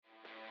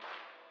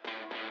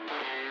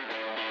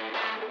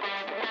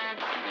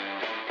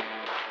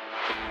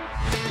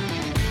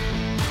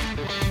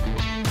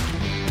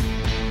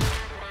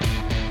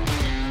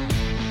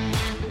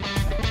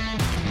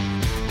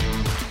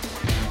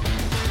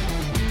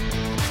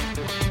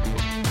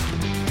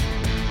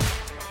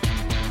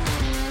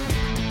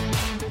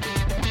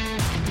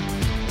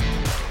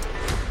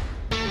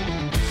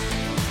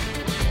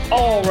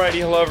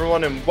Alrighty, hello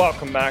everyone, and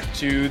welcome back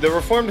to the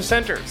Reformed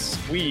Dissenters.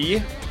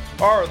 We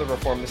are the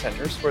Reformed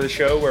Dissenters. We're the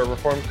show where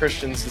Reformed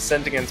Christians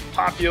dissent against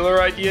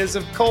popular ideas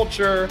of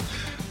culture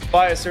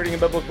by asserting a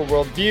biblical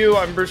worldview.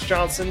 I'm Bruce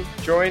Johnson,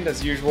 joined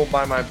as usual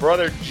by my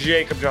brother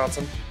Jacob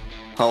Johnson.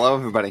 Hello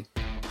everybody.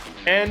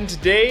 And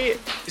today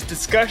is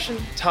Discussion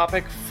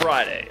Topic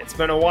Friday. It's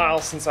been a while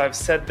since I've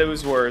said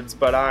those words,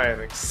 but I am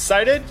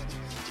excited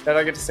that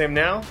I get to say them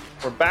now.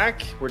 We're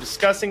back, we're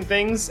discussing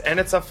things, and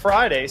it's a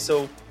Friday,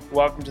 so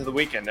welcome to the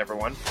weekend,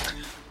 everyone.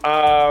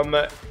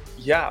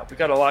 Yeah, we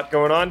got a lot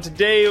going on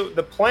today.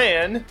 The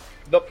plan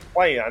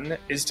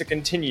is to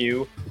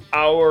continue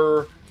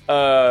our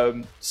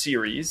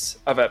series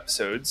of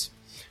episodes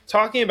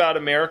talking about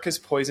America's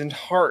Poisoned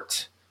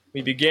Heart.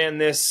 We began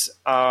this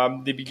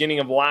the beginning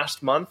of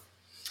last month,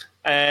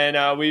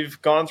 and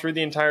we've gone through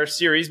the entire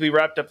series. We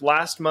wrapped up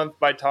last month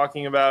by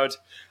talking about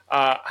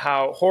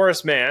how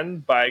Horace Mann,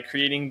 by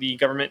creating the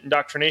government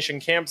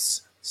indoctrination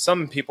camps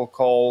some people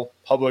call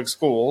public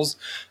schools,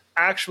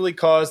 actually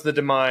caused the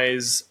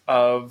demise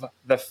of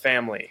the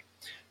family.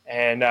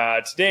 And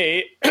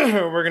today,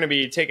 we're going to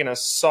be taking a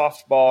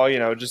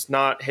softball, just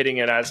not hitting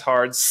it as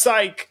hard.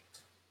 Psych!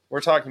 We're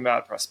talking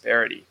about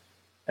prosperity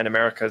and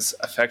America's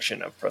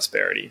affection of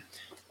prosperity.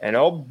 And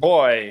oh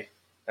boy,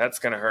 that's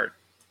going to hurt.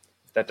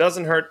 If that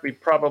doesn't hurt, we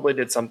probably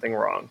did something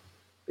wrong.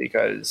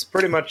 Because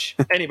pretty much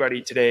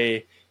anybody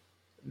today,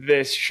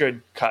 this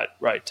should cut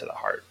right to the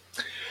heart.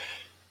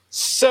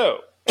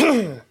 So,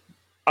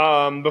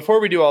 before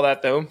we do all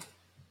that, though,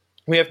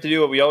 we have to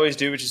do what we always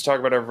do, which is talk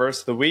about our verse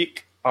of the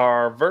week.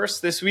 Our verse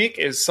this week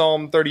is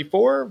Psalm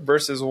 34,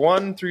 verses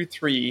 1 through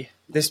 3.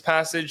 This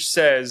passage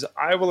says,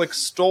 "I will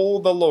extol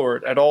the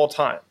Lord at all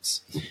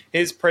times.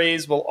 His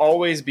praise will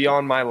always be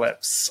on my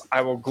lips. I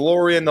will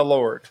glory in the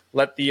Lord.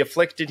 Let the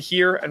afflicted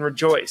hear and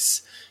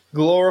rejoice.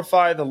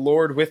 Glorify the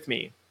Lord with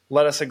me.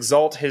 Let us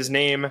exalt his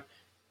name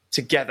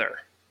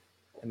together."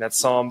 And that's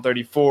Psalm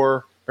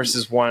 34,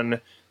 verses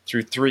 1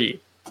 through 3.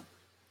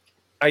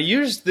 I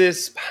used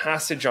this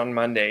passage on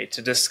Monday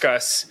to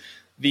discuss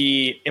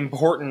the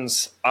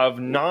importance of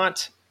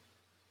not,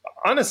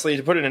 honestly,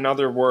 to put it in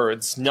other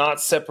words,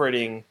 not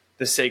separating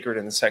the sacred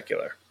and the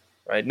secular,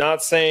 right?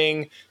 Not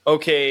saying,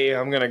 okay,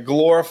 I'm going to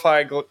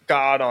glorify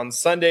God on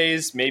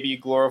Sundays, maybe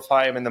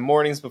glorify him in the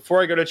mornings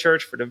before I go to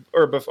church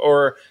or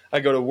before I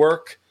go to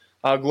work.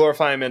 I'll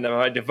glorify him in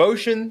my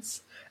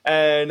devotions,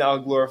 and I'll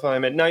glorify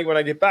him at night when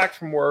I get back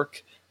from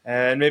work.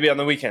 And maybe on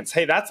the weekends.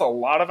 Hey, that's a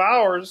lot of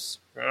hours.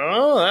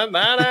 Oh,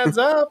 that adds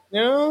up.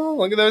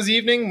 Look at those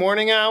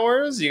morning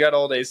hours. You got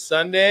all day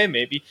Sunday.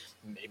 Maybe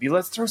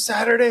let's throw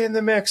Saturday in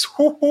the mix.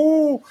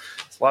 Woo-hoo.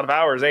 It's a lot of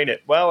hours, ain't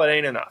it? Well, it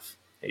ain't enough.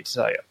 Hate to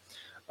tell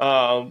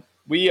you.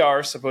 We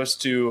are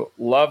supposed to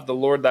love the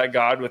Lord thy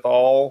God with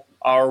all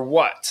our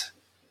what?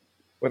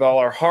 With all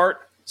our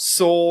heart,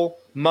 soul,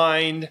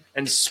 mind,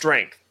 and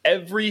strength.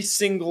 Every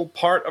single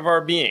part of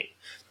our being.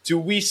 Do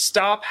we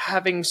stop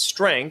having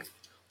strength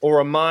or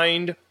a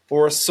mind,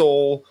 or a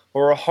soul,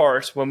 or a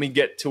heart when we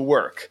get to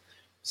work?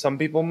 Some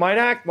people might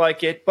act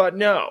like it, but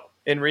no.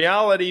 In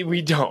reality,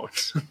 we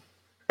don't.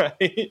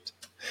 Right?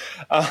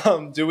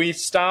 Do we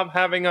stop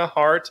having a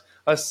heart,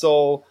 a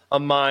soul, a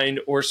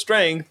mind, or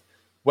strength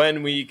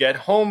when we get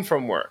home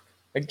from work?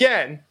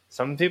 Again,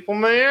 some people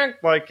may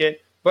act like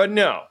it, but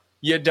no,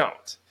 you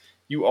don't.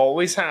 You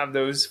always have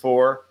those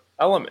four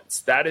elements.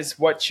 That is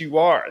what you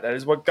are. That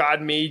is what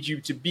God made you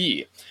to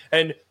be.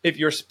 And if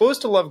you're supposed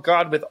to love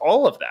God with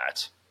all of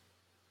that,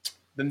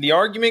 then the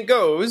argument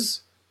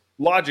goes,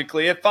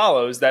 logically it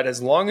follows that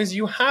as long as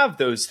you have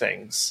those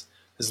things,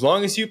 as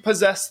long as you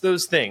possess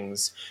those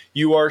things,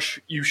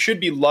 you should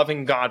be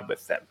loving God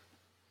with them.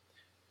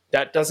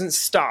 That doesn't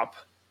stop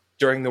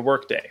during the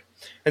workday.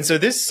 And so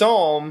this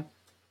psalm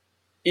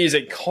is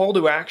a call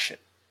to action.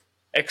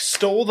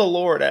 Extol the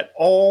Lord at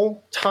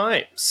all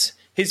times.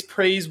 His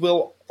praise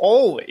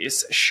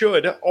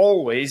should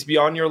always be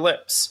on your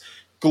lips.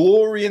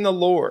 Glory in the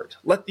Lord.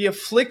 Let the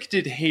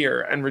afflicted hear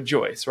and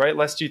rejoice, right?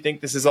 Lest you think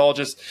this is all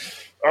just,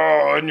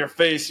 in your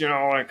face,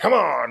 like, come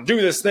on,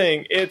 do this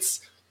thing.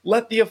 It's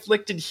let the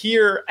afflicted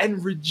hear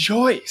and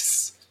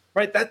rejoice,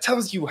 right? That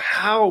tells you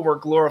how we're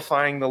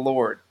glorifying the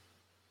Lord.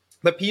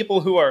 The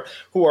people who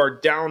are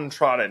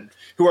downtrodden,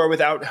 who are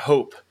without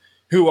hope,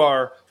 who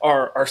are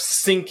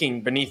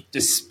sinking beneath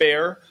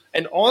despair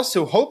and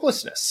also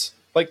hopelessness.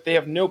 Like they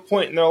have no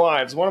point in their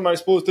lives. What am I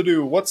supposed to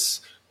do? What's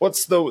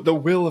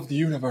the will of the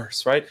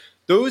universe, right?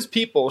 Those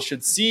people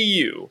should see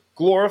you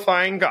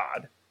glorifying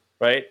God,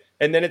 right?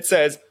 And then it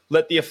says,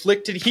 let the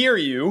afflicted hear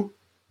you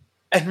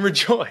and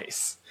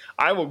rejoice.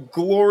 I will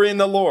glory in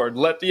the Lord.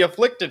 Let the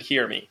afflicted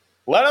hear me.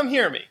 Let them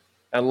hear me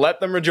and let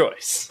them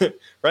rejoice,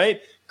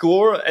 right?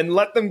 And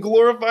let them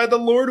glorify the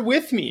Lord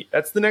with me.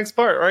 That's the next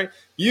part, right?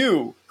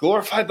 You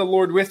glorify the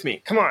Lord with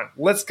me. Come on,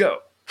 let's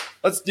go.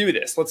 Let's do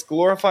this. Let's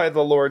glorify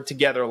the Lord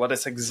together. Let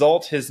us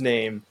exalt his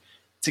name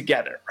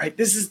together, right?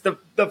 This is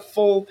the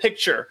full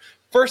picture.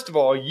 First of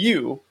all,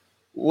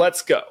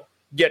 let's go.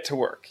 Get to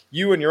work.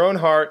 You in your own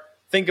heart,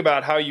 think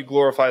about how you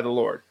glorify the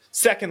Lord.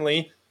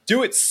 Secondly,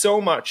 Do it so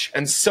much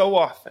and so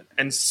often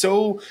and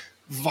so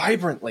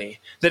vibrantly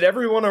that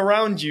everyone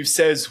around you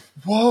says,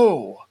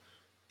 whoa,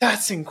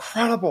 that's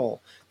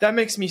incredible. That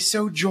makes me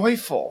so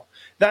joyful.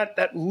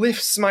 That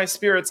lifts my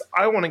spirits.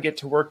 I want to get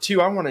to work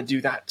too. I want to do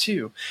that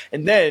too.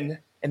 And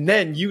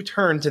then you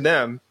turn to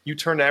them, you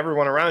turn to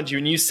everyone around you,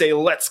 and you say,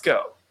 let's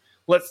go.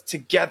 Let's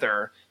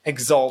together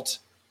exalt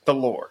the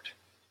Lord.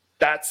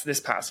 That's this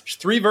passage.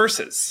 3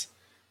 verses.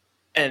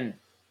 And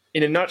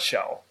in a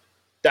nutshell,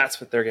 that's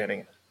what they're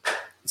getting at.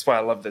 That's why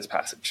I love this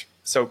passage.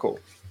 So cool.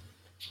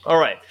 All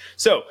right.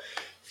 So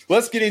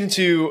let's get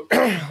into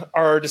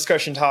our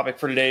discussion topic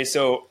for today.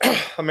 So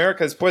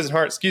America's poisoned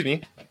heart, excuse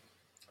me.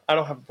 I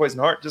don't have a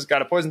poisoned heart, just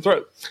got a poisoned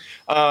throat.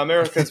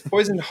 America's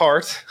poisoned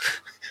heart.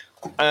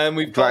 And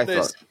we've called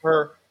this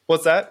her,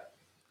 what's that?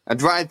 A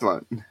dry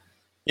throat.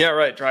 Yeah,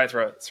 right. Dry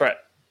throat. That's right.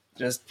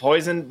 Just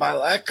poisoned by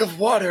lack of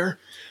water.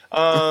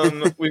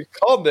 We've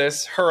called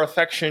this her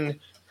affection,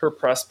 her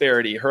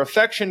prosperity, her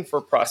affection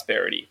for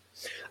prosperity.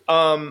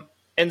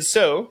 And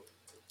so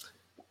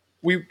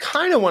we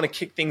kind of want to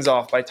kick things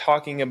off by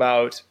talking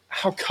about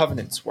how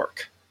covenants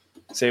work.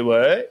 Say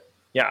what?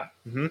 Yeah.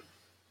 Mm-hmm.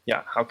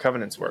 Yeah, how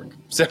covenants work.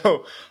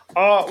 So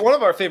one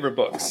of our favorite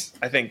books,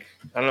 I think,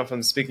 I don't know if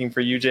I'm speaking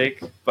for you,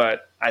 Jake,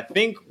 but I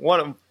think one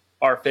of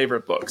our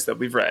favorite books that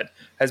we've read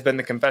has been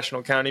The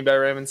Confessional County by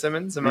Raymond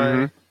Simmons. Am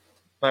I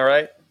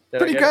right?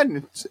 Pretty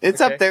good.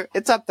 It's okay. Up there.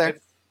 It's up there.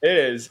 It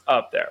is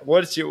up there.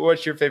 What's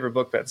your favorite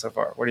book been so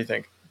far? What do you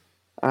think?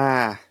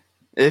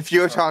 If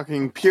you're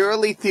talking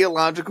purely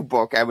theological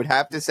book, I would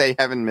have to say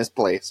Heaven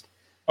Misplaced.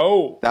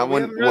 Oh, that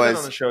one was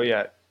on the show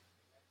yet.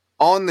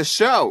 On the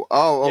show.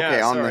 Oh, okay.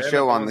 Yeah, on the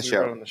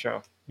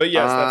show. But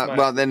yes, that's mine.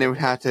 Well, then it would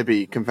have to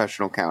be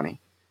Confessional County.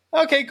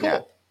 Okay,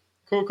 cool.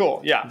 Yeah.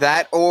 Cool. Yeah.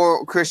 That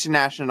or Christian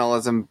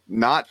Nationalism,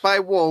 not by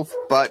Wolf,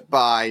 but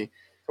by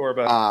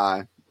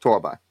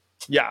Torba.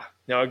 Yeah.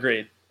 No,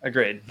 agreed.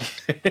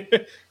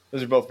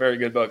 Those are both very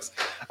good books.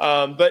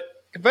 But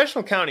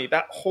Confessional County,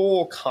 that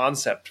whole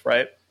concept,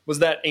 right, was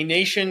that a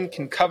nation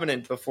can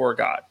covenant before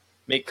God,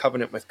 make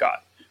covenant with God,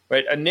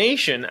 right? A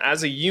nation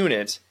as a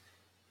unit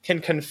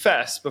can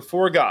confess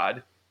before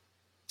God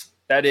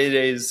that it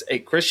is a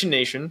Christian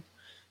nation.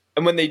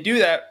 And when they do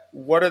that,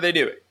 what are they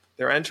doing?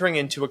 They're entering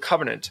into a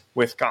covenant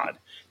with God.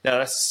 Now,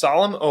 that's a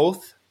solemn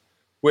oath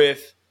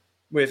with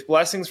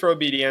blessings for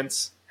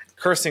obedience,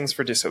 cursings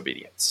for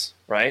disobedience,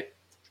 right?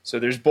 So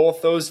there's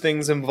both those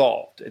things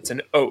involved. It's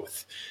an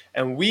oath.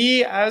 And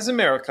we, as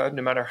America,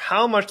 no matter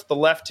how much the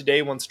left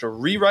today wants to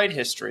rewrite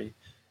history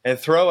and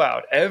throw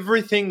out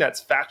everything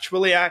that's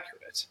factually accurate,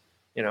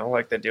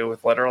 like they do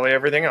with literally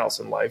everything else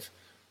in life,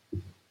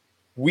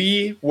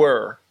 we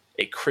were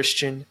a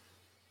Christian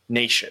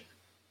nation.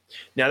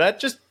 Now, that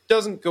just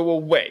doesn't go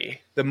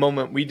away the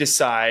moment we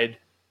decide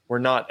we're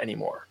not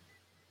anymore.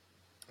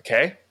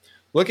 Okay?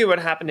 Look at what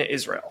happened to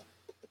Israel.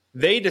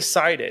 They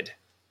decided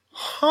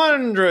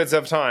hundreds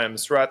of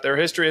times throughout their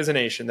history as a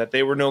nation that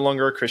they were no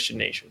longer a Christian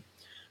nation.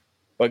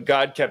 But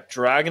God kept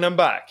dragging them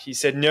back. He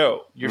said,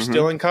 no, you're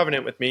still in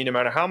covenant with me no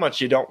matter how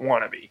much you don't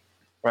want to be.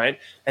 Right?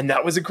 And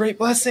that was a great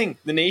blessing.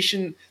 The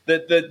nation,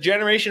 the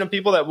generation of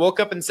people that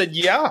woke up and said,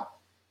 yeah,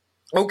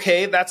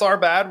 okay, that's our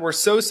bad. We're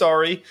so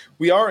sorry.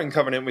 We are in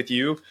covenant with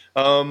you.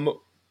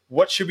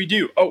 What should we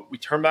do? Oh, we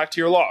turn back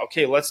to your law.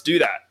 Okay, let's do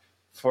that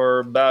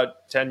for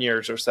about 10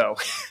 years or so.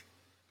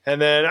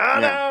 And then,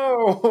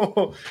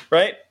 no,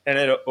 right? And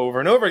then over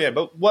and over again.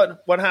 But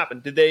what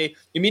happened? Did they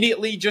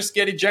immediately just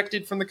get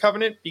ejected from the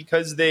covenant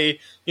because they,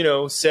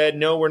 said,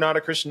 no, we're not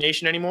a Christian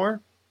nation anymore?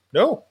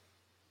 No,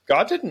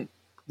 God didn't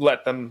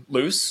let them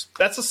loose.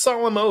 That's a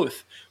solemn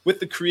oath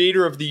with the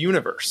creator of the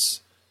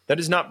universe that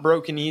is not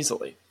broken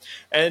easily.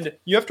 And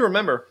you have to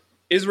remember,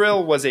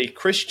 Israel was a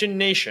Christian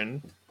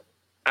nation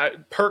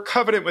per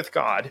covenant with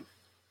God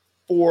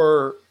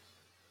for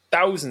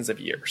thousands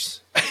of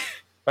years,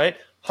 right?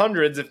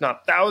 Hundreds, if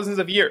not thousands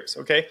of years,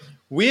 okay?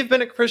 We've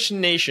been a Christian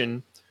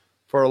nation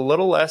for a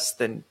little less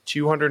than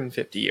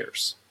 250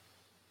 years,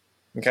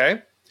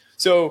 okay?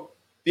 So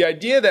the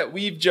idea that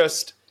we've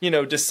just,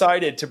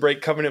 decided to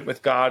break covenant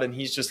with God and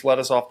he's just let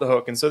us off the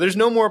hook. And so there's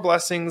no more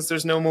blessings,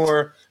 there's no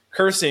more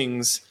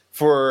cursings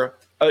for,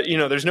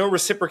 there's no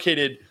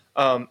reciprocated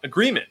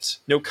agreement,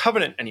 no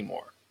covenant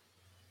anymore.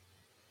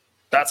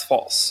 That's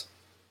false.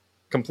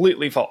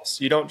 Completely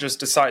false. You don't just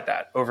decide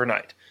that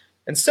overnight.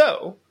 And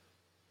so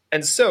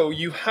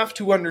you have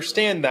to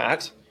understand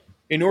that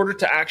in order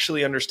to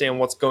actually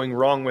understand what's going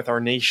wrong with our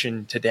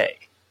nation today,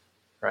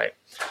 right?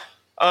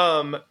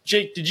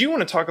 Jake, did you want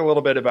to talk a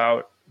little bit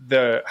about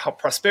how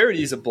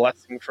prosperity is a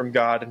blessing from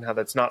God and how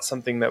that's not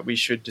something that we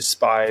should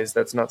despise,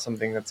 that's not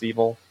something that's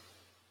evil?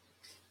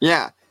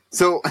 Yeah,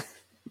 so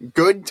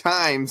good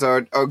times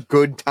are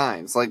good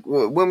times. Like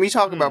when we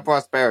talk about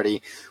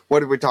prosperity,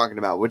 what are we talking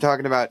about? We're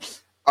talking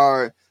about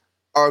our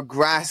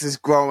grass is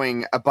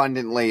growing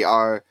abundantly,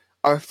 our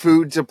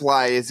food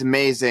supply is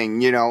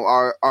amazing,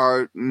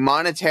 our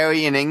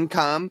monetary and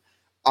income,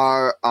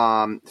 our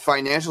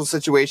financial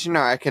situation,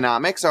 our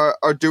economics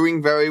are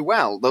doing very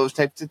well. Those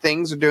types of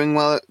things are doing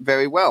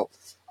very well.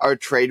 our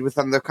trade with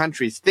other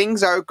countries.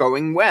 Things are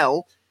going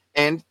well,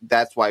 and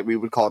that's why we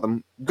would call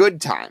them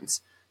good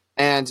times.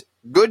 And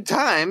good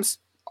times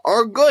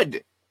are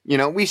good. You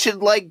know, we should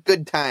like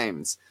good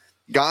times.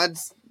 God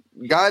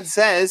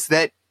says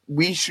that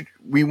we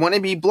want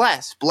to be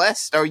blessed.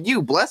 Blessed are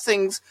you.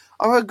 Blessings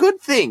are a good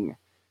thing.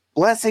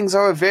 Blessings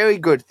are a very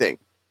good thing.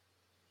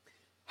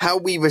 How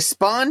we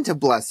respond to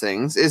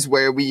blessings is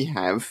where we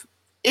have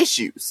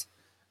issues.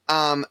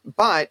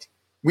 But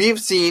we have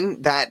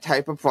seen that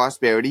type of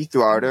prosperity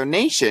throughout our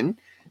nation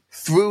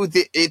through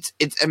its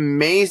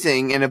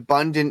amazing and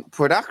abundant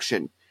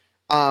production.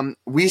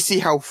 We see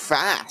how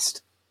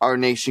fast our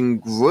nation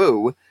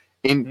grew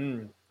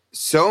in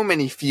so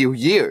many few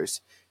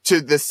years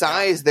to the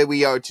size that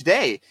we are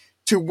today,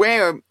 to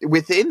where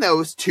within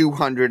those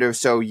 200 or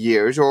so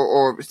years,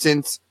 or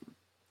since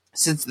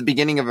the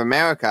beginning of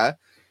America,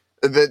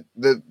 the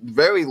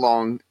very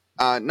long,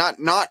 not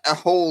a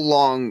whole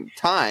long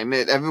time.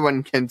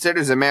 Everyone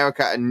considers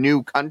America a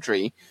new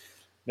country,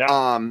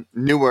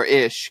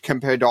 newer-ish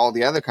compared to all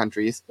the other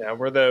countries. Yeah,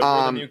 we're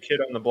the new kid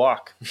on the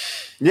block.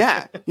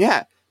 yeah.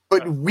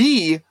 But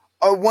we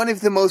are one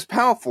of the most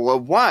powerful, or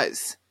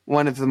was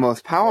one of the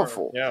most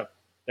powerful. Yeah.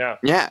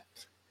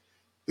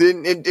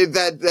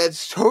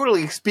 That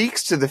totally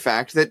speaks to the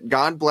fact that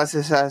God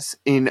blesses us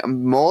in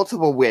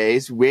multiple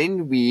ways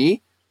when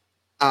we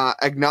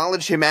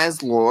acknowledge Him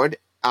as Lord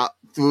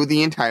through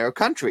the entire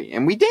country,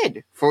 and we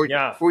did for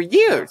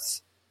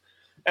years.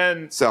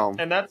 And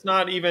that's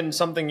not even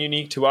something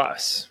unique to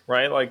us,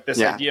 right? Like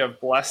this idea of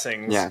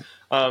blessings.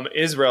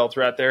 Israel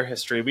throughout their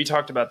history, we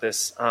talked about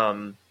this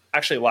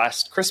actually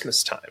last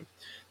Christmas time,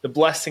 the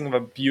blessing of a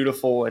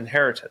beautiful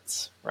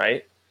inheritance,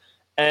 right?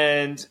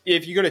 And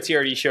if you go to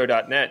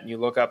trdshow.net and you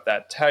look up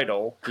that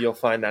title, you'll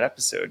find that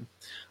episode.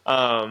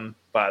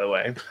 By the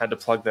way, had to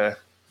plug the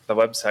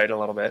website a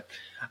little bit.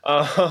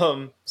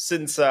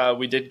 Since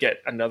we did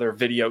get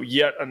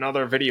yet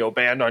another video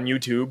banned on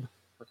YouTube,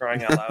 for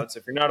crying out loud. So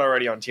if you're not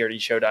already on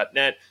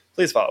trdshow.net,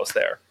 please follow us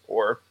there,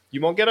 or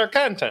you won't get our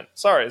content.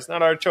 Sorry, it's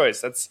not our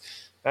choice.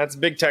 That's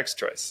Big Tech's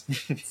choice.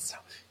 So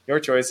your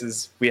choice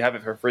is we have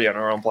it for free on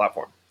our own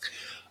platform.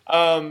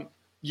 And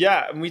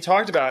we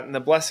talked about in the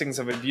blessings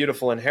of a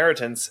beautiful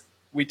inheritance,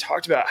 we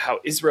talked about how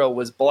Israel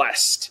was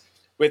blessed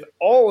with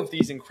all of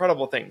these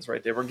incredible things,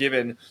 right? They were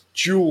given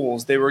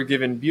jewels, they were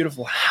given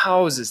beautiful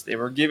houses, they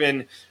were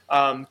given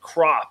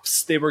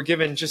crops, they were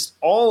given just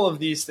all of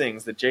these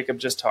things that Jacob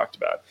just talked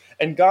about.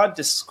 And God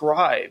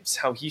describes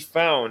how he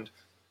found,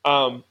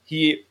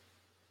 he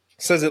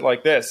says it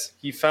like this,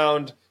 he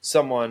found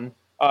someone,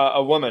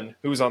 a woman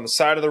who was on the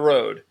side of the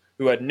road,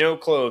 who had no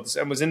clothes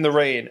and was in the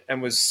rain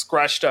and was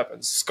scratched up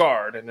and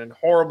scarred and in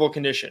horrible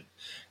condition.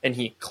 And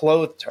he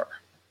clothed her.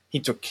 He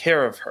took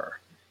care of her.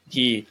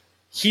 He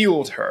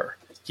healed her.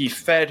 He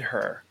fed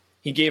her.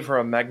 He gave her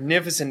a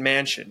magnificent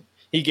mansion.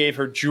 He gave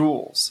her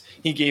jewels.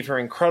 He gave her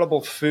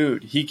incredible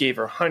food. He gave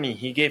her honey.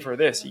 He gave her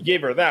this. He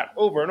gave her that,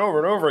 over and over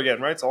and over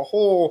again, right? It's a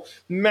whole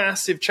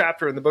massive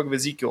chapter in the book of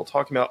Ezekiel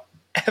talking about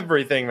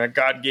everything that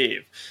God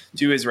gave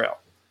to Israel.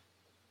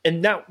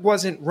 And that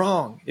wasn't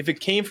wrong. If it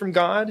came from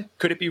God,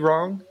 could it be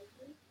wrong?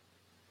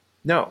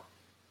 No.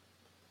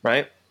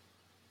 Right?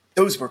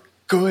 Those were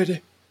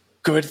good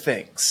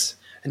things.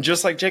 And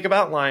just like Jacob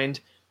outlined,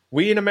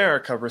 we in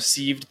America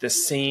received the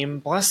same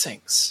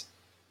blessings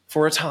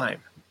for a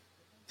time.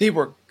 They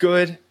were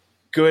good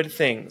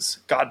things.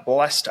 God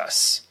blessed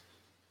us.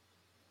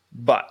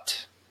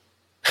 But,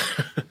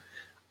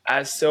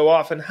 as so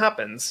often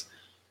happens,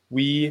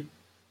 we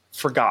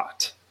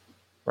forgot,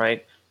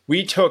 right?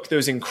 We took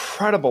those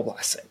incredible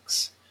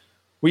blessings.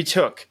 We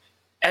took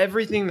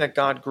everything that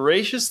God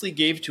graciously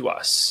gave to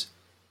us,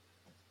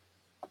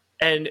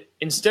 and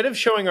instead of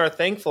showing our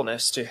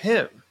thankfulness to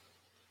Him,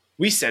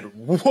 we said,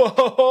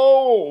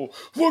 "Whoa,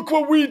 look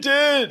what we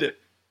did!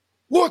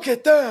 Look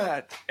at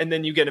that!" And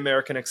then you get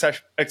American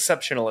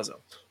exceptionalism.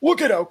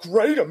 Look at how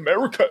great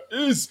America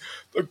is,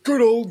 the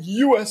good old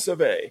US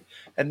of A.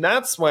 And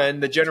that's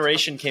when the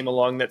generation came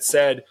along that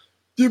said,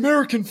 the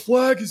American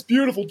flag is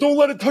beautiful, don't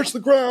let it touch the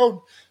ground.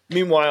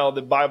 Meanwhile,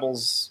 the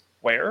Bible's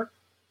where?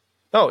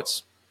 No,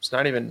 it's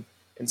not even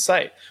in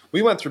sight.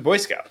 We went through Boy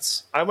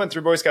Scouts. I went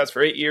through Boy Scouts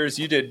for 8 years.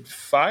 You did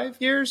 5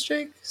 years,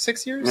 Jake?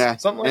 6 years? Yeah,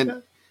 something like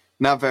that?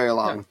 Not very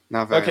long.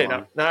 No. Not very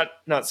long.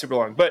 Not super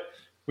long. But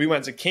we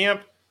went to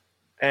camp,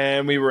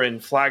 and we were in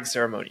flag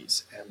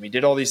ceremonies. And we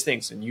did all these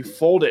things. And you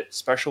fold it a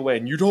special way.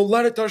 And you don't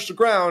let it touch the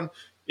ground.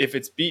 If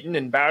it's beaten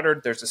and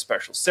battered, there's a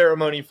special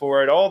ceremony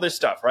for it. All this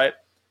stuff, right?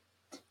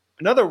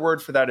 Another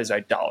word for that is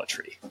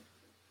idolatry.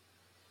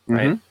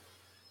 Right? Mm-hmm.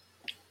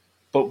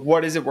 But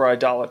what is it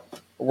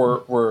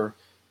we're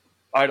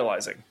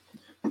idolizing?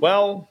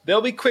 Well,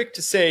 they'll be quick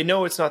to say,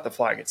 no, it's not the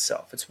flag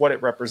itself. It's what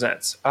it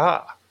represents.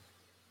 What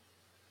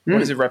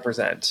does it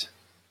represent?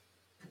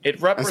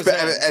 It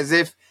represents...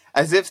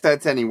 As if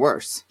that's any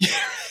worse.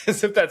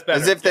 As if that's better.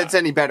 As if that's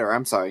any better.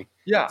 I'm sorry.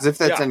 Yeah. As if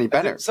that's any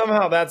better.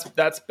 Somehow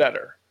that's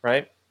better,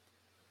 right?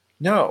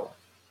 No.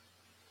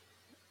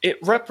 It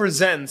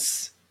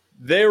represents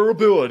their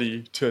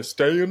ability to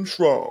stay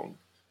strong,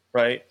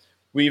 right?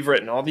 we've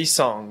written all these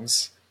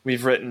songs,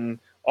 we've written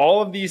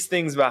all of these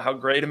things about how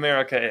great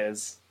America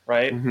is,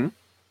 right? Mm-hmm.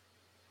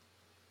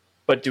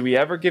 But do we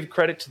ever give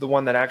credit to the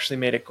one that actually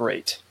made it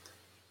great?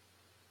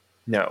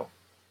 No.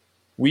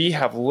 We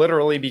have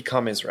literally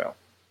become Israel.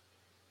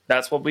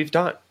 That's what we've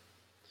done.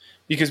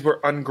 Because we're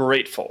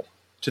ungrateful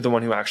to the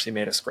one who actually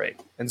made us great.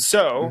 And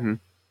so,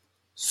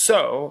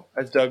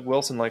 as Doug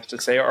Wilson likes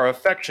to say, our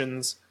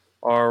affections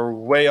are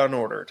way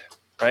unordered,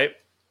 right?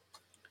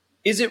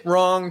 Is it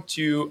wrong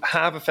to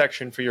have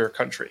affection for your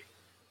country,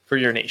 for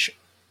your nation?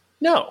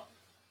 No.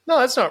 No,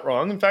 that's not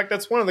wrong. In fact,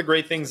 that's one of the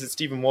great things that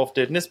Stephen Wolfe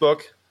did in his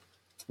book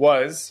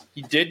was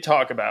he did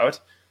talk about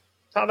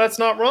how that's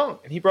not wrong.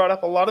 And he brought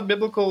up a lot of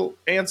biblical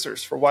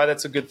answers for why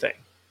that's a good thing.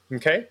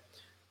 Okay?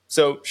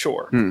 So,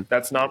 sure,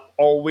 that's not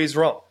always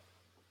wrong.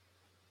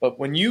 But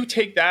when you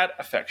take that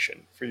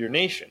affection for your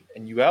nation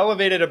and you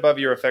elevate it above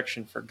your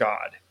affection for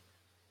God,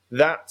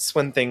 that's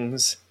when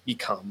things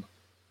become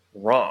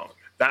wrong.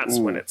 That's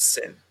when it's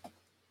sin.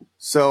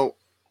 So,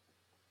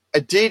 I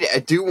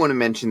do want to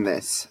mention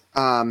this.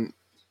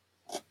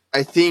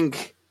 I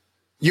think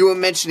you were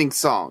mentioning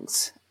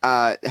songs,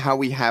 how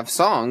we have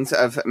songs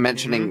of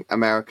mentioning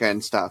America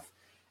and stuff.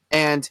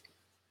 And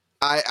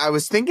I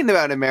was thinking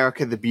about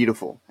America the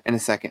Beautiful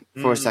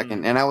for a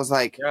second. And I was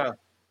like,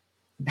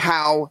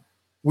 how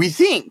we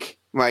think,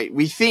 right?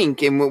 We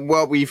think, and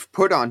what we've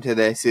put onto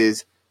this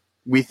is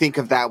we think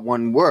of that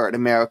one word,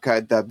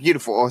 America the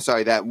Beautiful, or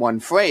sorry, that one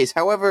phrase.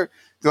 However,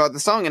 throughout the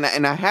song,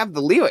 and I have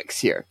the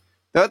lyrics here,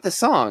 throughout the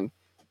song,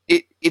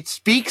 it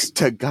speaks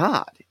to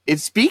God. It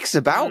speaks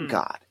about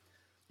God.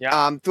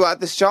 Yeah.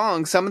 Throughout the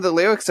song, some of the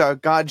lyrics are,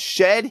 God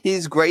shed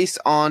his grace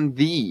on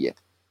thee.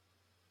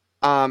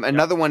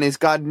 Another one is,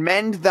 God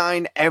mend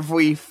thine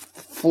every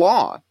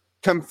flaw.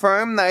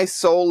 Confirm thy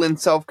soul in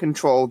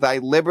self-control, thy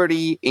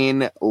liberty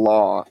in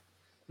law.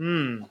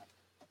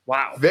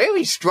 Wow.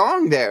 Very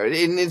strong there.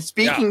 And it's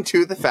speaking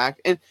to the fact,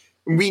 and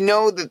we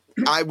know that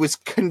I was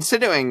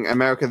considering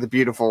America the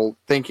Beautiful,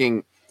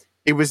 thinking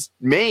it was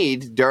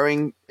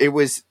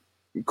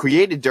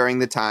created during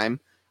the time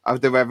of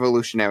the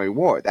Revolutionary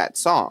War, that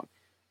song.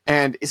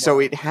 And so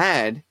it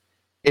had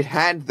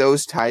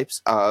those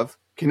types of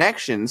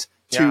connections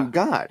to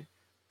God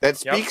that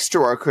speaks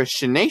to our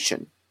Christian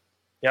nation.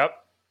 Yep.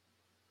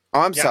 Oh,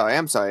 I'm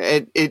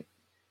sorry.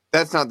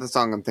 That's not the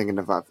song I'm thinking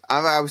of.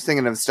 I was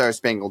thinking of Star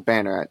Spangled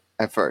Banner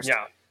at first.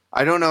 Yeah.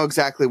 I don't know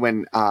exactly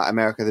when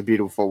America the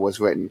Beautiful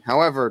was written.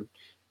 However,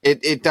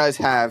 it does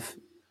have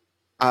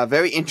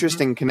very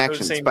interesting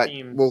connections. Those same but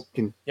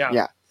themes.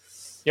 Yeah.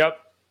 Yep.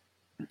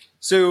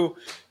 So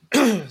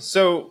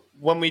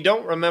when we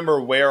don't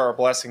remember where our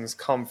blessings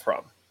come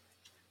from,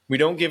 we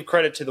don't give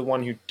credit to the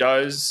one who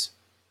does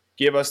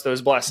give us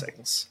those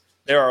blessings.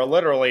 There are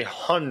literally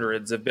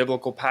hundreds of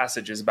biblical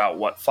passages about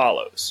what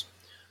follows.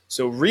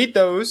 So read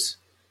those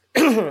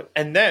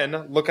and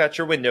then look out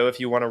your window if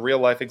you want a real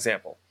life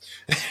example.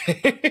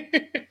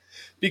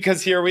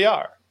 Because here we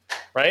are,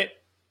 right?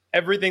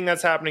 Everything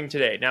that's happening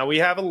today. Now we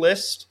have a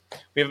list.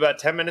 We have about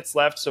 10 minutes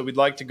left, so we'd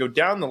like to go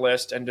down the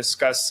list and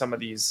discuss some of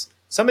these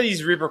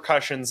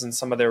repercussions and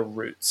some of their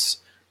roots,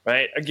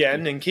 right?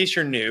 Again, in case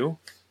you're new,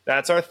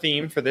 that's our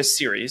theme for this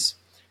series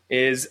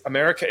is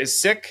America is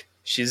sick,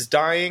 she's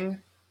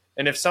dying,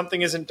 and if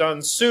something isn't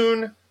done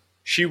soon,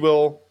 she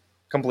will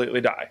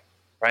completely die,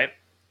 right?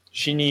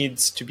 She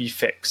needs to be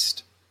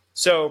fixed.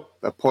 So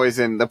the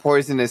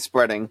poison is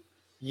spreading.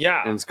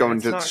 Yeah. And it's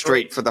going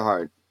straight for the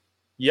heart.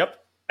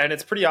 Yep. And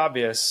it's pretty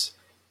obvious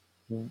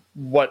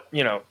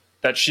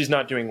that she's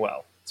not doing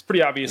well. It's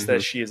pretty obvious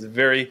that she is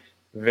very,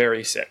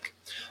 very sick.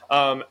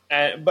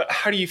 But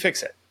how do you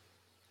fix it?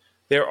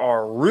 There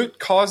are root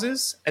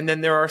causes, and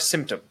then there are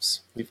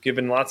symptoms. We've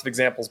given lots of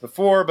examples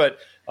before, but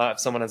if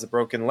someone has a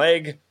broken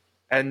leg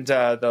and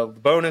the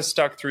bone is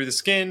stuck through the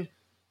skin,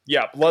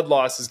 blood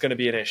loss is going to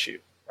be an issue,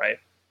 right?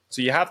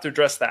 So you have to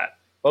address that.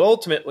 But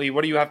ultimately,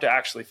 what do you have to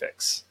actually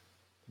fix?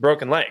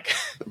 Broken leg.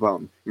 The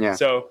bone, yeah.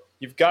 So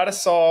you've got to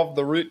solve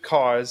the root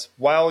cause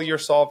while you're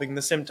solving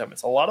the symptom.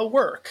 It's a lot of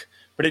work,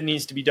 but it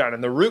needs to be done.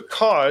 And the root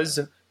cause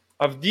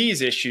of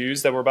these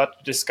issues that we're about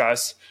to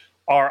discuss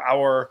are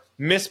our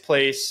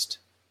misplaced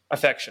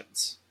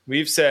affections.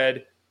 We've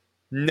said,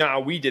 no,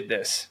 we did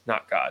this,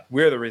 not God.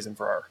 We're the reason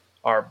for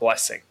our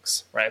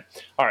blessings, right?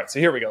 All right, so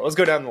here we go. Let's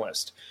go down the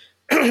list.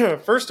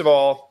 First of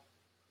all,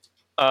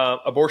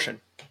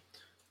 abortion.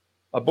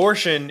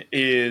 Abortion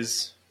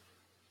is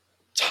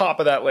top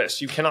of that list.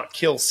 You cannot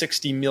kill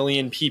 60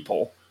 million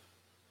people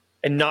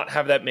and not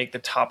have that make the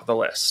top of the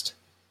list,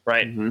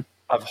 right?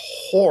 Of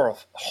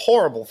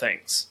horrible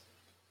things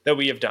that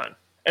we have done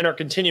and are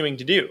continuing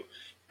to do.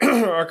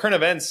 Our current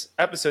events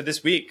episode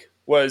this week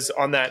was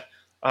on that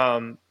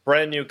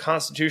brand new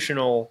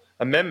constitutional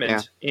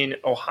amendment in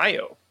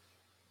Ohio.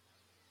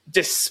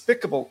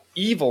 Despicable,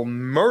 evil,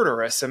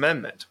 murderous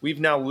amendment. We've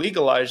now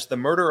legalized the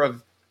murder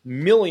of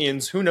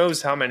millions, who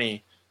knows how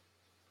many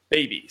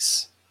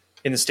babies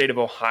in the state of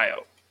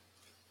Ohio.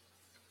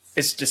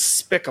 It's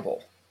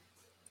despicable.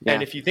 Yeah.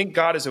 And if you think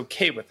God is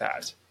okay with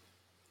that,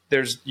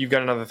 you've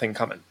got another thing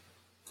coming.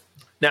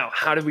 Now,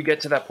 how did we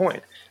get to that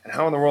point? And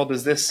how in the world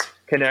does this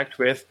connect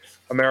with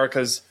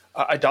America's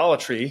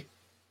idolatry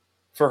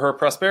for her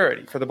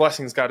prosperity, for the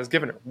blessings God has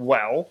given her?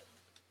 Well,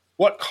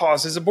 what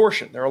causes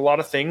abortion? There are a lot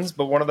of things,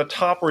 but one of the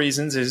top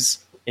reasons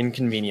is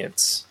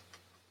inconvenience,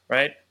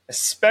 right?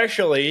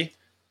 Especially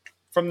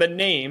from the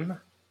name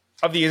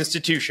of the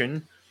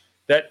institution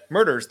that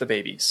murders the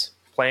babies,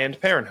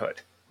 Planned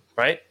Parenthood,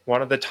 right?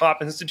 One of the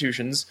top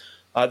institutions,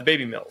 the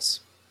baby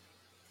mills.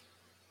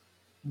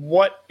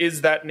 What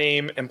is that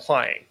name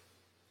implying?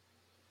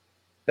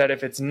 That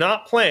if it's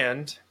not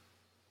planned,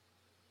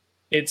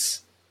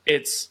 it's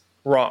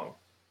wrong,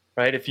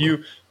 right? If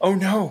you, oh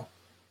no,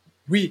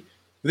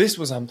 this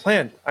was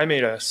unplanned. I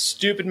made a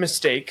stupid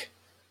mistake,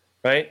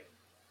 right?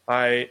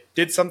 I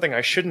did something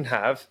I shouldn't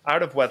have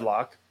out of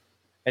wedlock.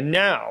 And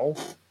now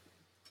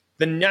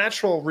the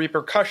natural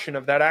repercussion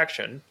of that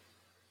action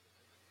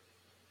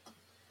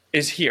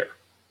is here.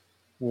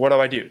 What do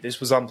I do? This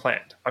was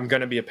unplanned. I'm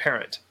going to be a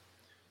parent.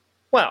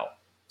 Well,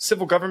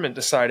 civil government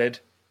decided,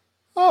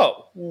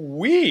 oh,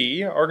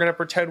 we are going to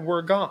pretend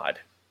we're God.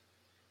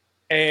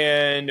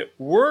 And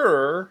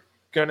we're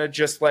going to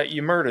just let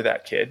you murder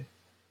that kid.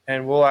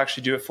 And we'll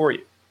actually do it for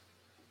you.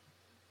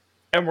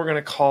 And we're going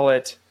to call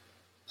it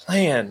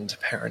Planned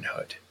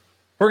Parenthood.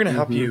 We're going to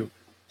help you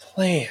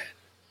plan.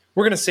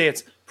 We're going to say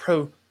it's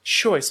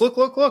pro-choice.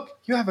 Look.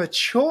 You have a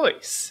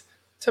choice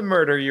to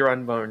murder your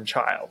unborn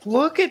child.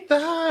 Look at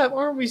that.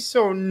 Aren't we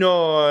so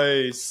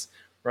nice?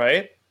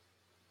 Right?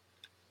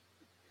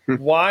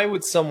 Why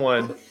would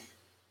someone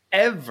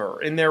ever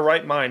in their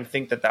right mind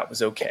think that that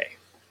was okay?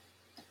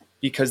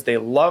 Because they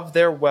love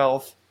their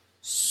wealth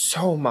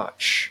so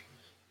much.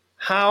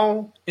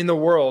 How in the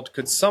world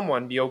could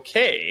someone be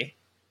okay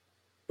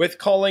with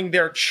calling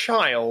their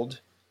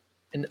child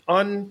an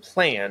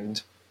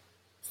unplanned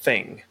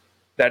thing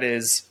that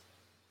is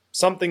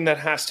something that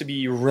has to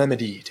be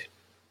remedied,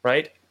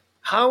 right?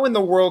 How in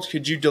the world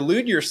could you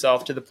delude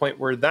yourself to the point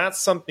where that's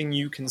something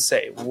you can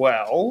say?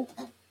 Well,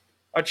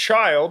 a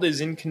child is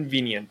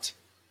inconvenient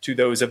to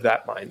those of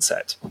that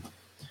mindset.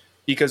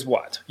 Because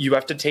what? You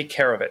have to take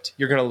care of it.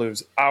 You're going to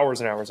lose hours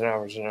and hours and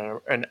hours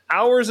and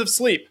hours of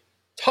sleep.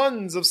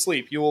 Tons of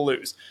sleep you will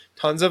lose.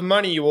 Tons of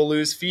money you will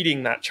lose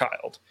feeding that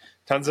child.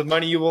 Tons of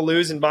money you will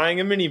lose in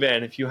buying a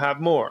minivan if you have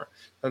more.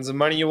 Tons of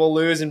money you will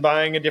lose in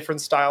buying a different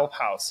style of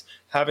house,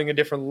 having a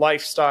different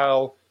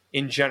lifestyle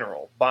in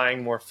general,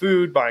 buying more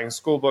food, buying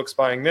school books,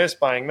 buying this,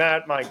 buying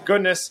that. My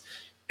goodness,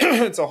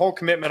 it's a whole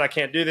commitment. I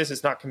can't do this.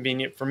 It's not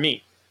convenient for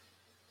me.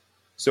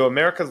 So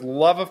America's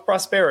love of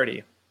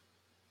prosperity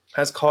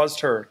has caused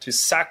her to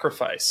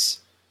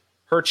sacrifice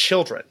her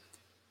children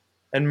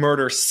and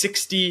murder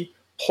 60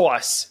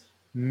 plus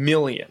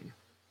million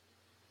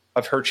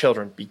of her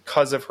children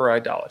because of her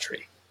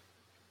idolatry.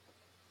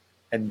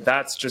 And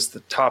that's just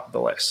the top of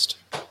the list.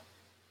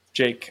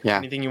 Jake,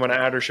 anything you want to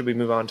add, or should we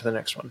move on to the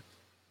next one?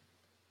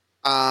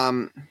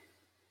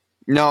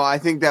 No, I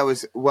think that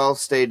was well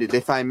stated.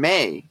 If I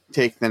may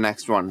take the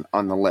next one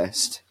on the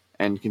list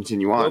and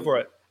continue on. Go for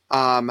it.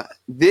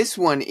 This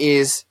one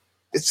is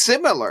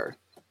similar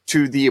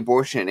to the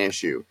abortion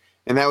issue,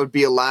 and that would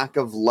be a lack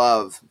of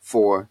love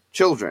for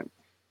children.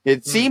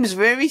 It seems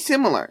very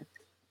similar,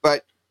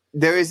 but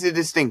there is a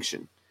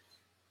distinction.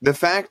 The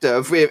fact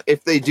of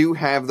if they do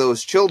have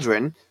those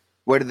children,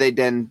 what do they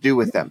then do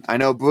with them? I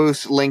know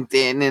Bruce linked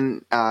in,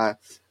 and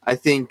I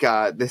think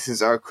this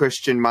is our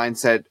Christian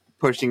mindset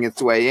pushing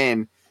its way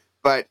in.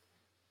 But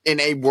in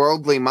a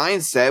worldly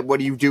mindset, what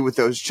do you do with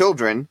those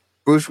children?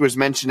 Bruce was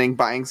mentioning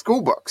buying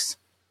school books.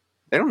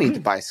 They don't need to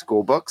buy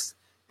school books.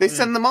 They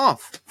send them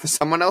off for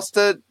someone else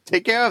to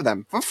take care of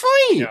them for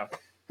free. Yeah.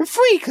 For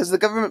free, because the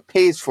government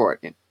pays for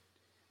it.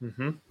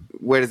 Mm-hmm.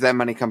 Where does that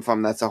money come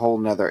from? That's a whole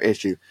nother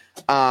issue.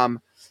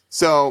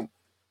 So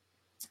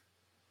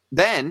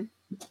then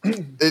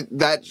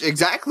that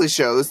exactly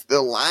shows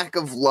the lack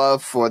of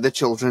love for the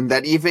children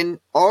that even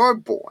are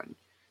born.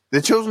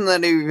 The children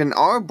that even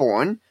are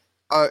born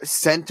are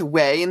sent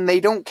away and they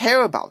don't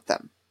care about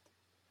them.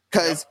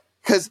 Because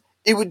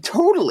it would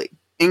totally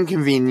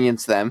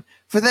inconvenience them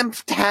for them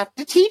to have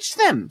to teach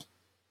them.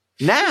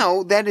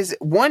 Now, that is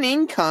one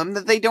income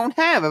that they don't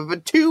have. Of a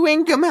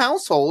two-income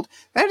household,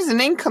 that is an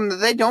income that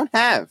they don't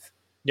have.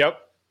 Yep.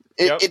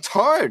 It's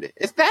hard.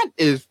 That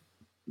is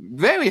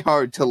very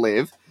hard to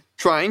live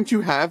trying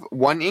to have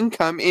one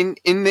income in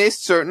this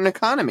certain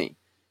economy.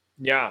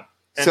 Yeah.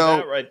 And so,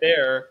 that right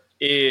there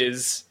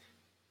is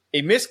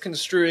a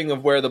misconstruing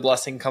of where the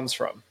blessing comes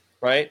from,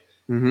 right?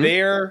 Mm-hmm.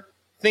 They're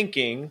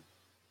thinking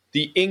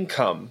the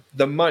income,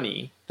 the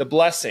money, the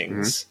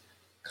blessings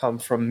come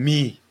from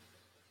me.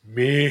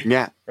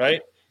 Yeah.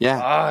 Right?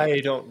 Yeah.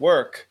 I don't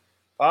work.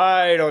 If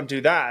I don't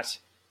do that,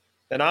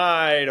 then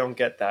I don't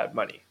get that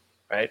money,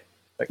 right?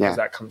 Because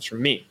that comes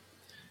from me.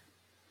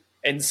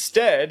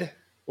 Instead,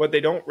 what they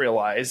don't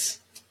realize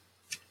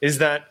is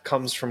that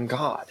comes from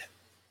God,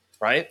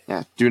 right?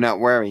 Yeah. Do not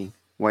worry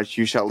what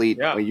you shall eat,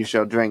 what you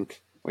shall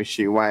drink, what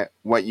you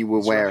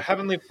will wear. Your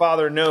Heavenly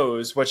Father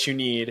knows what you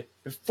need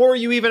before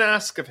you even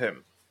ask of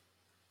Him,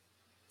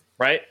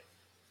 right?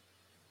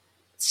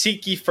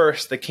 Seek ye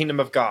first the kingdom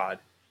of God,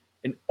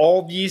 and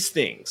all these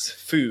things,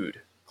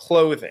 food,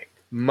 clothing,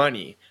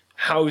 money,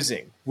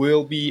 housing,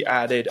 will be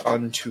added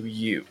unto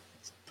you.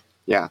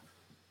 Yeah.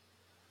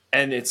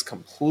 And it's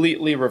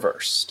completely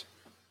reversed.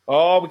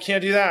 Oh, we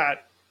can't do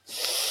that.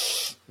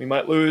 We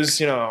might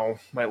lose,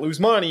 might lose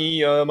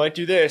money, might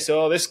do this.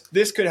 Oh,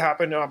 this could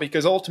happen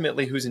because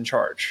ultimately who's in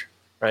charge,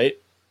 right?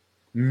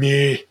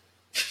 Me.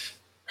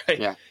 Right?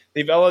 Yeah.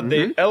 They've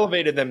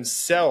elevated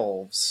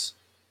themselves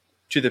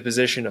to the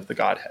position of the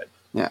Godhead.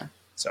 Yeah.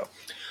 So,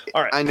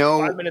 all right. I know.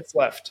 5 minutes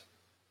left.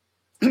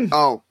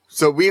 Oh,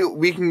 so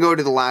we can go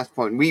to the last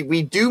point.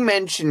 We do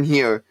mention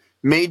here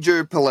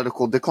major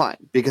political decline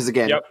because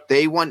again,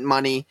 they want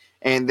money,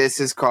 and this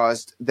has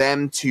caused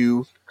them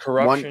to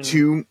Corruption. want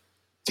to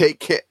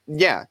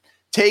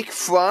take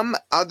from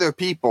other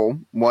people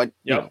what.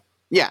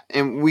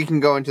 And we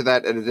can go into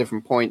that at a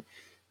different point.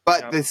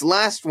 But this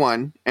last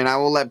one, and I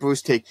will let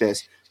Bruce take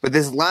this, but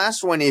this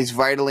last one is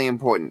vitally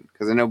important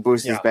because I know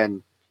Bruce has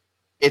been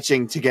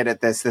itching to get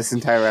at this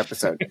entire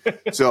episode.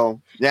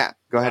 So,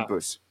 go ahead,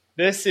 Bruce.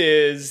 This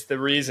is the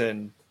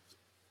reason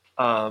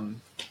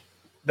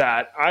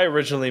that I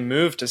originally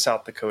moved to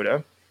South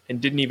Dakota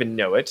and didn't even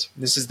know it.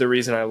 This is the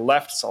reason I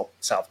left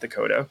South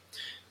Dakota.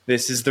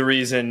 This is the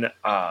reason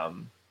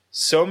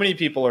so many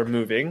people are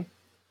moving.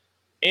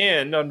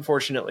 And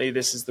unfortunately,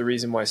 this is the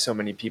reason why so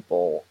many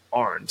people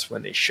aren't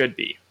when they should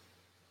be,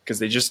 because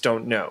they just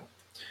don't know.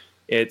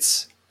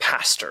 It's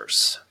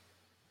pastors.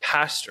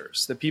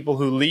 Pastors, the people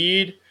who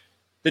lead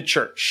the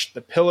church,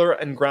 the pillar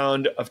and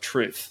ground of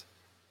truth.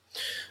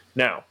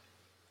 Now,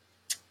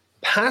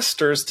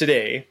 pastors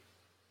today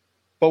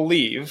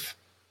believe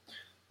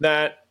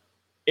that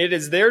it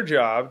is their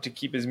job to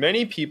keep as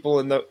many people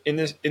in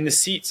the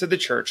seats of the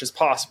church as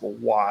possible.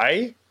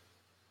 Why?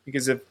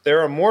 Because if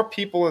there are more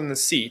people in the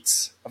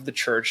seats of the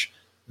church,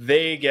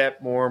 they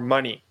get more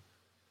money,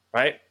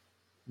 right?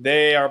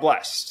 They are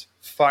blessed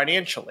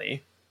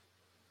financially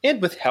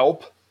and with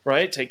help,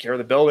 right? Take care of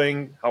the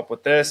building, help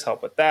with this,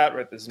 help with that,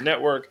 right? There's a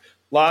network,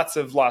 lots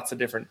of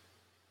different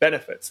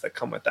benefits that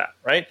come with that,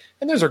 right?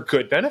 And those are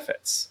good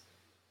benefits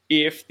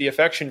if the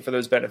affection for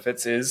those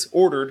benefits is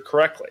ordered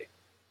correctly,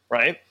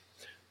 right?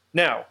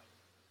 Now,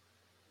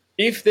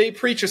 if they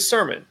preach a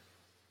sermon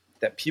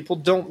that people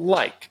don't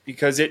like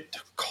because it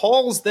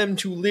calls them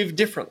to live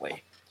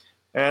differently,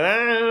 and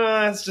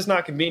that's just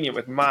not convenient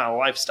with my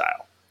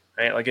lifestyle,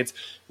 right? Like, it's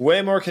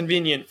way more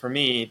convenient for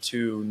me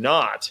to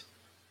not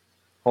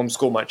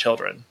homeschool my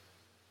children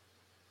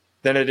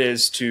than it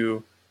is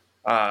to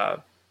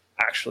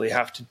actually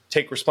have to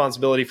take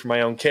responsibility for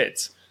my own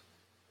kids.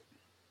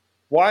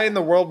 Why in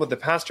the world would the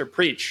pastor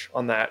preach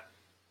on that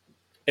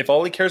if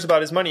all he cares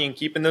about is money and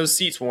keeping those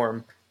seats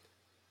warm?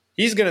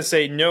 He's going to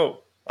say, no,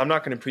 I'm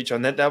not going to preach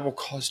on that. That will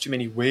cause too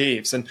many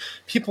waves. And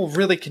people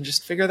really can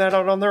just figure that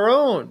out on their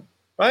own,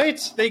 right?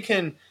 They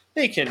can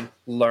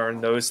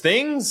learn those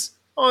things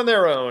on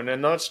their own,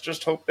 and let's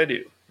just hope they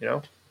do,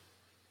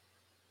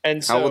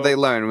 And so, how will they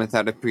learn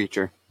without a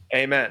preacher?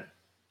 Amen.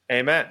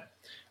 Amen.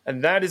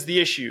 And that is the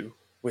issue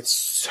with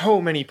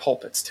so many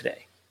pulpits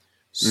today.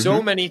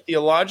 So many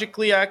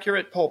theologically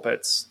accurate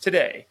pulpits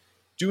today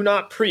do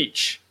not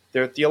preach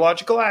their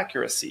theological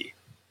accuracy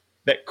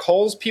that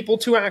calls people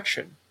to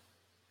action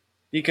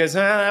because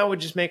that would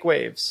just make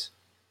waves.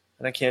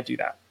 And I can't do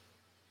that.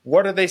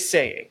 What are they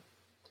saying?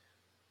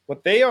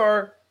 What they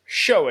are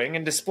showing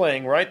and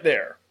displaying right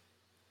there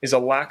is a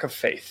lack of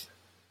faith.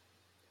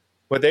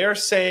 What they are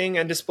saying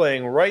and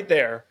displaying right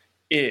there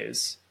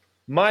is,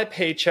 my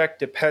paycheck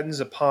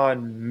depends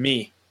upon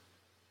me.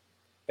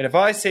 And if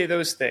I say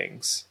those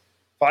things,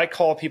 if I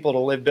call people to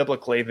live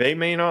biblically, they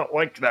may not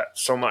like that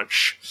so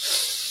much.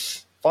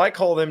 If I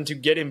call them to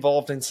get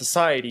involved in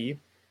society,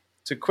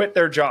 to quit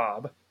their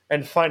job,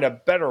 and find a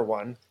better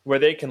one where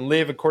they can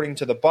live according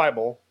to the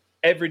Bible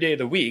every day of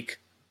the week,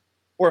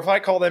 or if I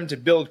call them to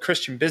build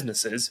Christian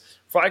businesses,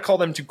 if I call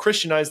them to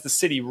Christianize the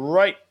city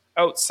right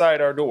outside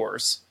our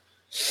doors,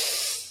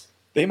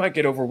 they might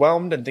get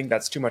overwhelmed and think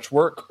that's too much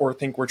work, or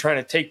think we're trying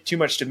to take too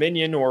much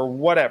dominion, or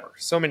whatever.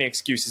 So many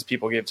excuses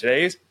people give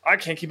today. I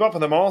can't keep up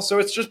with them all, so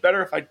it's just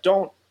better if I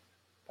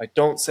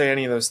don't say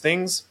any of those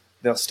things.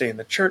 They'll stay in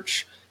the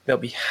church. They'll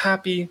be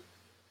happy.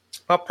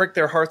 I'll prick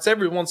their hearts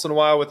every once in a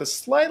while with a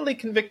slightly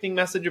convicting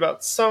message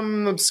about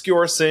some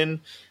obscure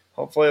sin.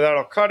 Hopefully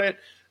that'll cut it.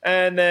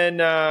 And then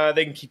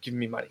they can keep giving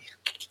me money.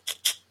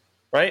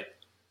 Right?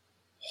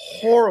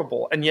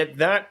 Horrible. And yet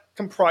that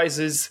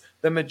comprises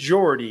the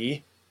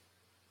majority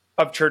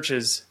of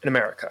churches in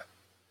America.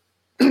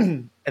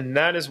 And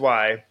that is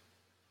why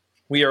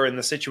we are in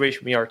the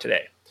situation we are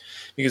today.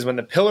 Because when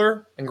the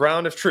pillar and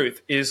ground of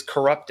truth is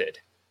corrupted,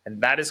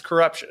 and that is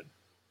corruption,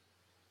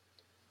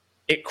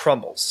 it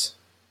crumbles.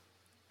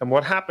 And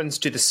what happens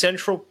if the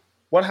central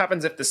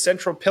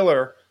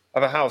pillar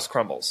of a house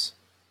crumbles?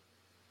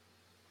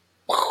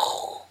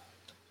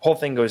 Whole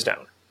thing goes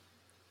down.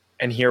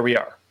 And here we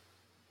are.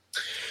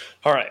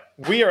 All right,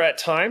 we are at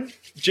time.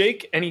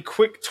 Jake, any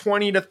quick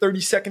 20 to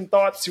 30 second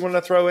thoughts you want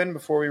to throw in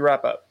before we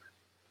wrap up?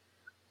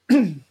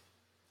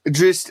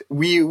 Just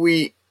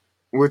we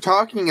we're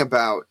talking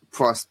about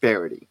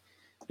prosperity.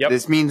 Yep.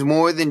 This means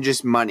more than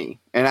just money.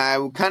 And I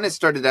kind of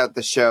started out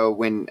the show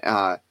when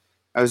I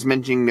was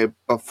mentioning it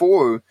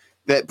before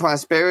that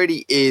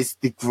prosperity is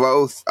the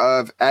growth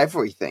of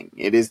everything.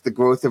 It is the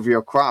growth of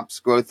your crops,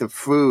 growth of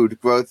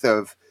food, growth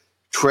of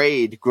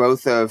trade,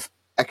 growth of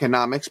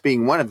economics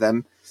being one of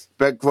them,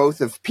 but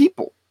growth of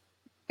people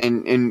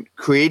and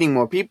creating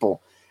more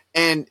people.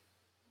 And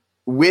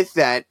with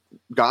that,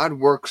 God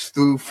works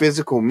through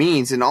physical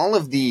means, and all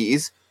of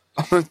these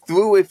are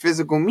through a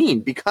physical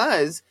mean.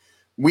 Because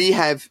we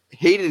have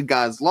hated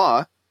God's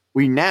law,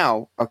 we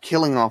now are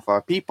killing off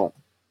our people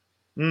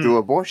through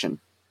abortion.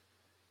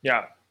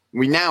 Yeah.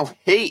 We now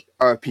hate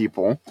our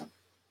people,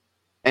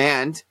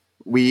 and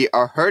we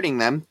are hurting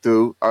them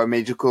through our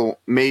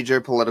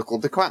major political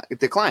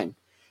decline.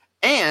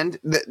 And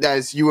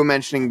as you were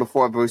mentioning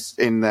before, Bruce,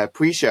 in the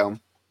pre-show,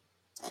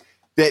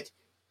 that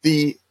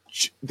the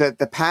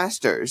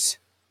pastors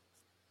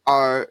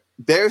are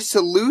their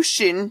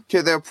solution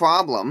to their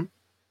problem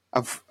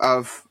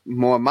of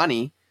more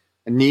money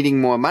and needing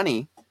more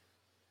money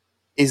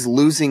is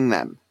losing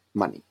them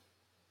money.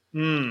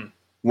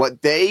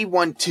 What they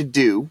want to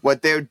do,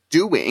 what they're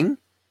doing,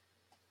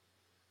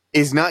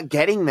 is not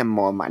getting them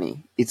more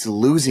money. It's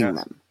losing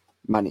them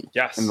money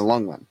in the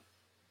long run.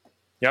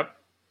 Yep.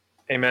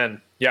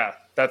 Amen. Yeah,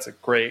 that's a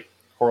great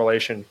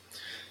correlation.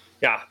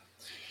 Yeah.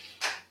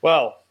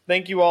 Well,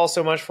 thank you all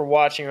so much for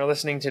watching or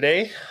listening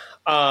today.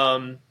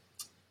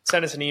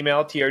 Send us an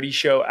email,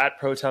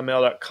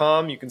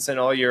 trdshow@protonmail.com. You can send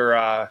all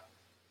your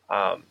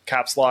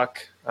caps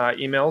lock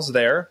emails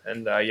there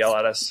and yell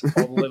at us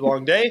all the live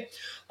long day.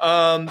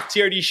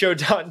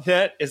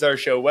 trdshow.net is our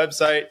show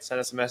website. Send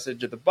us a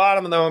message at the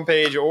bottom of the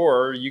homepage,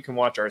 or you can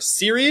watch our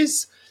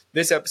series.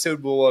 This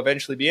episode will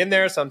eventually be in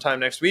there sometime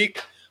next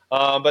week.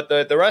 But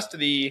the rest of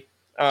the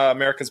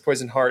America's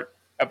Poisoned Heart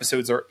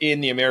episodes are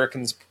in the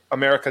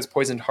America's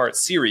Poisoned Heart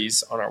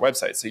series on our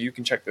website, so you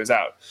can check those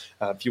out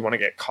if you want to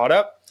get caught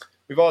up.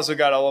 We've also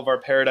got all of our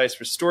Paradise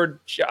Restored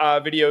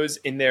videos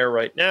in there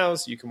right now,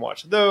 so you can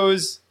watch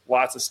those.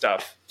 Lots of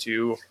stuff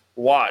to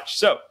watch.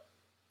 So,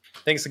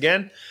 thanks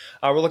again.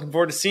 We're looking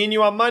forward to seeing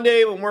you on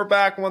Monday when we're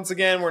back once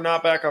again. We're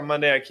not back on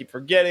Monday. I keep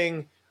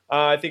forgetting.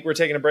 I think we're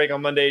taking a break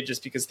on Monday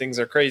just because things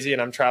are crazy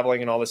and I'm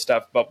traveling and all this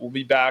stuff, but we'll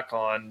be back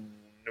on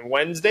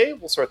Wednesday.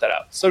 We'll sort that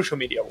out. Social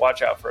media.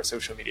 Watch out for a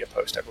social media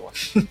post, everyone.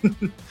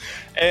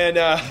 And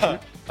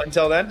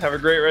until then, have a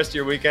great rest of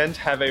your weekend.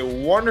 Have a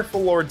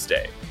wonderful Lord's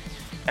Day.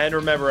 And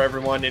remember,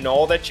 everyone, in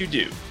all that you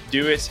do,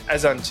 do it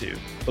as unto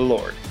the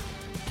Lord.